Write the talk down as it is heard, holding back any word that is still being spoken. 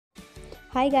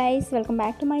Hi guys, welcome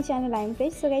back to my channel. I am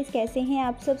Krrish. So guys, कैसे हैं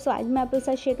आप सब। आज मैं आप लोग के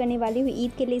साथ शेयर करने वाली हूँ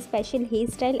ईद के लिए स्पेशल हेयर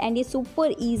स्टाइल। एंड ये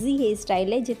सुपर इजी हेयर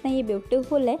स्टाइल है। जितना ये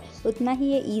ब्यूटीफुल है उतना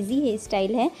ही ये इजी हेयर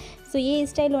स्टाइल है। सो ये हेयर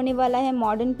स्टाइल होने वाला है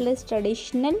मॉडर्न प्लस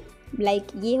ट्रेडिशनल।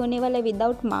 ये होने वाला है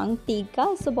विदाउट मांग टीका।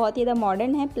 सो बहुत ही ज़्यादा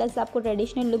मॉडर्न है, प्लस आपको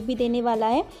ट्रेडिशनल लुक भी देने वाला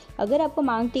है। अगर आपको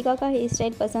मांग टीका का हेयर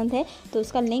स्टाइल पसंद है तो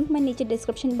उसका लिंक मैं नीचे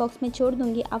डिस्क्रिप्शन बॉक्स में छोड़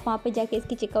दूंगी, आप वहाँ पे जाके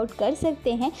इसकी चेकआउट कर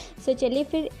सकते हैं। सो चलिए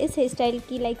फिर इस हेयर स्टाइल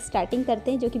की स्टार्टिंग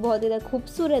करते हैं, जो कि बहुत ज़्यादा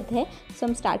खूबसूरत है। सो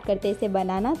हम स्टार्ट करते हैं इसे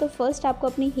बनाना। तो फर्स्ट आपको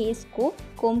अपनी हेयर्स को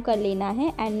कोम कर लेना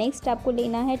है एंड नेक्स्ट आपको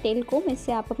लेना है टेल कोम।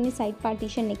 इससे आप अपनी साइड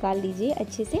पार्टीशन निकाल लीजिए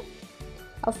अच्छे से।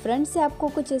 अब फ्रंट से आपको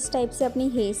कुछ इस टाइप से अपनी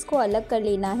हेयर्स को अलग कर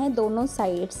लेना है दोनों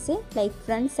साइड से।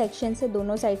 फ्रंट सेक्शन से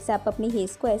दोनों साइड से आप अपनी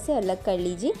हेयर्स को ऐसे अलग कर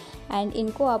लीजिए एंड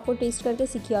इनको आपको ट्विस्ट करके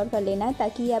सिक्योर कर लेना है,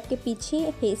 ताकि ये आपके पीछे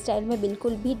हेयर स्टाइल में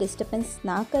बिल्कुल भी डिस्टर्बेंस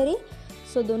ना करे।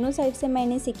 सो दोनों साइड से मैं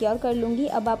इन्हें सिक्योर कर लूँगी।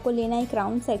 अब आपको लेना है एक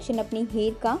राउंड सेक्शन अपनी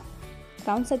हेयर का।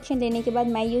 राउंड सेक्शन लेने के बाद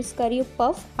मैं यूज़ कर रही हूँ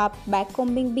पफ। आप बैक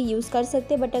कॉम्बिंग भी यूज़ कर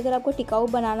सकते हैं, बट अगर आपको टिकाऊ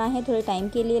बनाना है थोड़े टाइम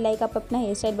के लिए, आप अपना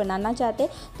हेयर स्टाइल बनाना चाहते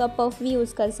हैं, तो आप पफ भी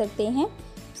यूज़ कर सकते हैं।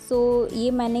 सो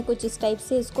ये मैंने कुछ इस टाइप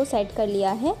से इसको सेट कर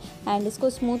लिया है एंड इसको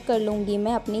स्मूथ कर लूँगी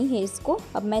मैं अपनी हेयर्स को।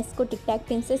 अब मैं इसको टिक टैक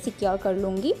पिन से सिक्योर कर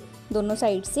लूँगी दोनों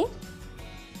साइड से।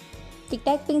 टिक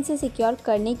टैक पिन से सिक्योर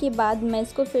करने के बाद मैं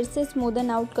इसको फिर से स्मूदन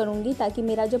आउट करूँगी, ताकि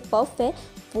मेरा जो पफ है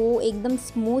वो एकदम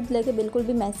स्मूथ लगे, बिल्कुल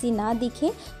भी मैसी ना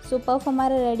दिखे। सो पफ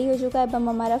हमारा रेडी हो चुका है। अब हम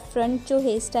हमारा फ्रंट जो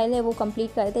हेयर स्टाइल है वो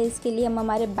कंप्लीट करते हैं। इसके लिए हम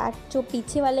हमारे बैक जो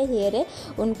पीछे वाले हेयर है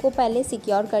उनको पहले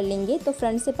सिक्योर कर लेंगे। तो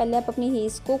फ्रंट से पहले आप अपनी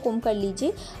हेयर्स को कोम कर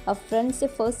लीजिए। अब फ्रंट से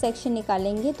फर्स्ट सेक्शन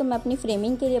निकालेंगे। तो मैं अपनी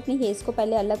फ्रेमिंग के लिए अपनी हेयर्स को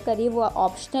पहले अलग करिए, वो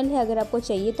ऑप्शनल है, अगर आपको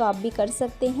चाहिए तो आप भी कर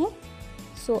सकते हैं।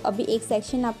 सो अभी एक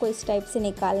सेक्शन आपको इस टाइप से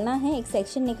निकालना है, एक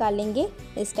सेक्शन निकालेंगे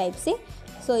इस टाइप से।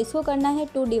 सो इसको करना है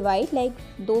टू डिवाइड,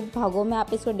 दो भागों में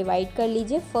आप इसको डिवाइड कर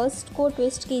लीजिए। फर्स्ट को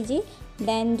ट्विस्ट कीजिए,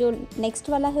 देन जो नेक्स्ट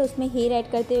वाला है उसमें हेयर ऐड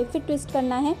करते हुए फिर ट्विस्ट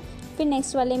करना है, फिर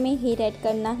नेक्स्ट वाले में हेयर ऐड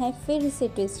करना है, फिर इसे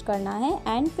ट्विस्ट करना है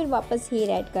एंड फिर वापस हेयर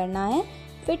ऐड करना है,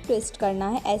 फिर ट्विस्ट करना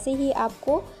है। ऐसे ही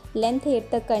आपको लेंथ हेयर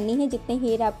तक करनी है, जितने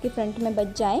हेयर आपके फ्रंट में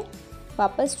बच जाए।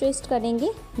 वापस ट्विस्ट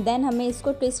करेंगे, देन हमें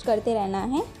इसको ट्विस्ट करते रहना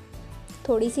है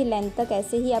थोड़ी सी लेंथ तक।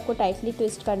 ऐसे ही आपको टाइटली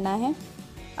ट्विस्ट करना है।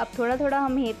 अब थोड़ा थोड़ा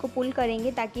हम हेयर को पुल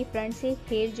करेंगे, ताकि फ्रंट से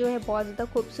हेयर जो है बहुत ज़्यादा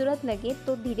खूबसूरत लगे।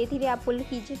 तो धीरे धीरे आप पुल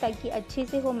कीजिए, ताकि अच्छे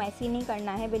से हो, मैसी नहीं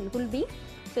करना है बिल्कुल भी।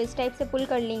 तो इस टाइप से पुल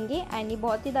कर लेंगे एंड ये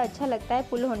बहुत ही ज़्यादा अच्छा लगता है।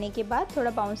 पुल होने के बाद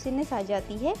थोड़ा बाउंसीनेस आ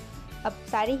जाती है। अब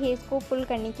सारे हेयर्स को पुल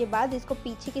करने के बाद इसको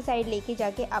पीछे की साइड लेके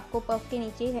जाके आपको पफ के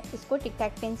नीचे इसको टिक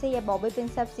टैक पिन से या बॉबी पिन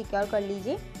से आप सिक्योर कर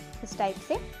लीजिए। इस टाइप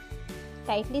से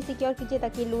टाइटली सिक्योर कीजिए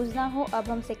ताकि लूज़ ना हो। अब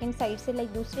हम सेकंड साइड से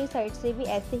दूसरी साइड से भी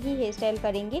ऐसे ही हेयर स्टाइल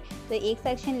करेंगे। तो एक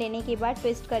सेक्शन लेने के बाद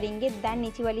ट्विस्ट करेंगे, देन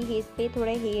नीचे वाली हेयर पे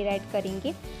थोड़ा हेयर ऐड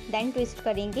करेंगे, देन ट्विस्ट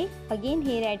करेंगे, अगेन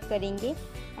हेयर ऐड करेंगे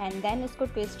एंड देन इसको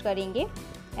ट्विस्ट करेंगे।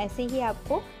 ऐसे ही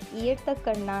आपको ईयर तक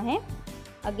करना है।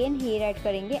 अगेन हेयर ऐड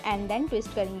करेंगे एंड देन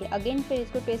ट्विस्ट करेंगे, अगेन फिर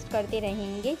इसको ट्विस्ट करते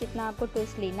रहेंगे जितना आपको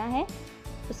ट्विस्ट लेना है।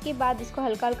 उसके बाद इसको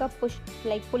हल्का हल्का पुश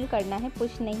पुल करना है,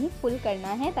 पुश नहीं पुल करना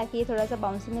है, ताकि ये थोड़ा सा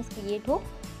बाउंसीनेस क्रिएट हो।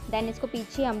 देन इसको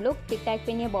पीछे हम लोग टिक टैक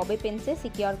पिन या बॉबी पिन से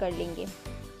सिक्योर कर लेंगे।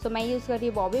 सो मैं यूज़ कर रही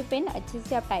हूँ बॉबी पिन। अच्छे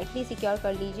से आप टाइटली सिक्योर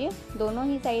कर लीजिए, दोनों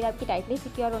ही साइड आपकी टाइटली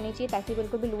सिक्योर होनी चाहिए, ताकि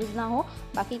बिल्कुल भी लूज़ ना हो।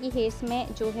 बाकी की हेयर्स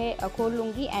में जो है खोल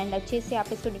लूँगी एंड अच्छे से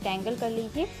आप इसको डिटेंगल कर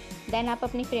लीजिए। देन आप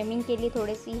अपनी फ्रेमिंग के लिए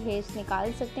थोड़ी सी हेयर्स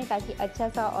निकाल सकते हैं, ताकि अच्छा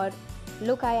सा और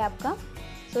लुक आए आपका।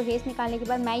 सो हेयर्स निकालने के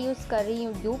बाद मैं यूज़ कर रही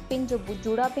हूँ ड्यूब पिन, जो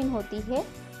जूड़ा पिन होती है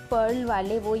पर्ल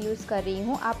वाले, वो यूज़ कर रही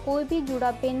हूँ। आप कोई भी जूड़ा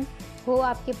पिन हो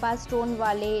आपके पास, स्टोन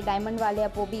वाले, डायमंड वाले,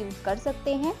 आप वो भी यूज़ कर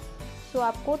सकते हैं। सो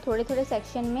आपको थोड़े थोड़े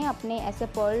सेक्शन में अपने ऐसे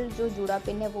पर्ल जो जूड़ा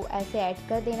पिन है वो ऐसे ऐड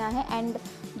कर देना है। एंड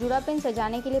जूड़ा पिन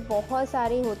सजाने के लिए बहुत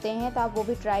सारे होते हैं, तो आप वो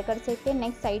भी ट्राई कर सकते हैं।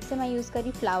 नेक्स्ट साइड से मैं यूज़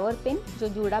करी फ्लावर पिन, जो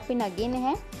जूड़ा पिन अगेन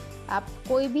है। आप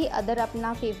कोई भी अदर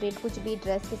अपना फेवरेट कुछ भी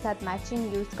ड्रेस के साथ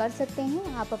मैचिंग यूज़ कर सकते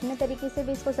हैं, आप अपने तरीके से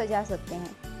भी इसको सजा सकते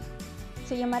हैं।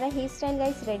 सो ये हमारा हेयर स्टाइल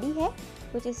गाइस रेडी है,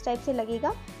 कुछ इस टाइप से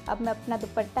लगेगा। अब मैं अपना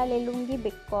दुपट्टा ले लूँगी,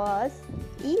 बिकॉज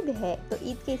ईद है तो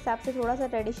ईद के हिसाब से थोड़ा सा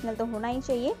ट्रेडिशनल तो होना ही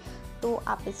चाहिए। तो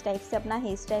आप इस टाइप से अपना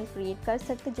हेयर स्टाइल क्रिएट कर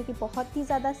सकते हैं, जो कि बहुत ही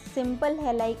ज़्यादा सिंपल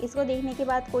है। इसको देखने के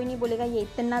बाद कोई नहीं बोलेगा ये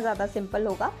इतना ज़्यादा सिंपल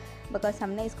होगा, बिकॉज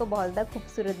हमने इसको बहुत ज़्यादा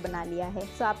खूबसूरत बना लिया है।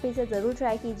 सो आप इसे ज़रूर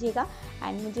ट्राई कीजिएगा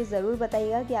एंड मुझे ज़रूर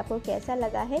बताइएगा कि आपको कैसा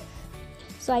लगा है।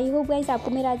 सो आई होप गाइस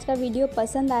आपको मेरा आज का वीडियो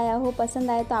पसंद आया हो।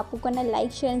 पसंद आया तो आपको करना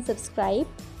like, share and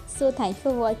subscribe. So thank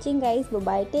for watching guys, bye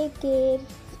bye, take care.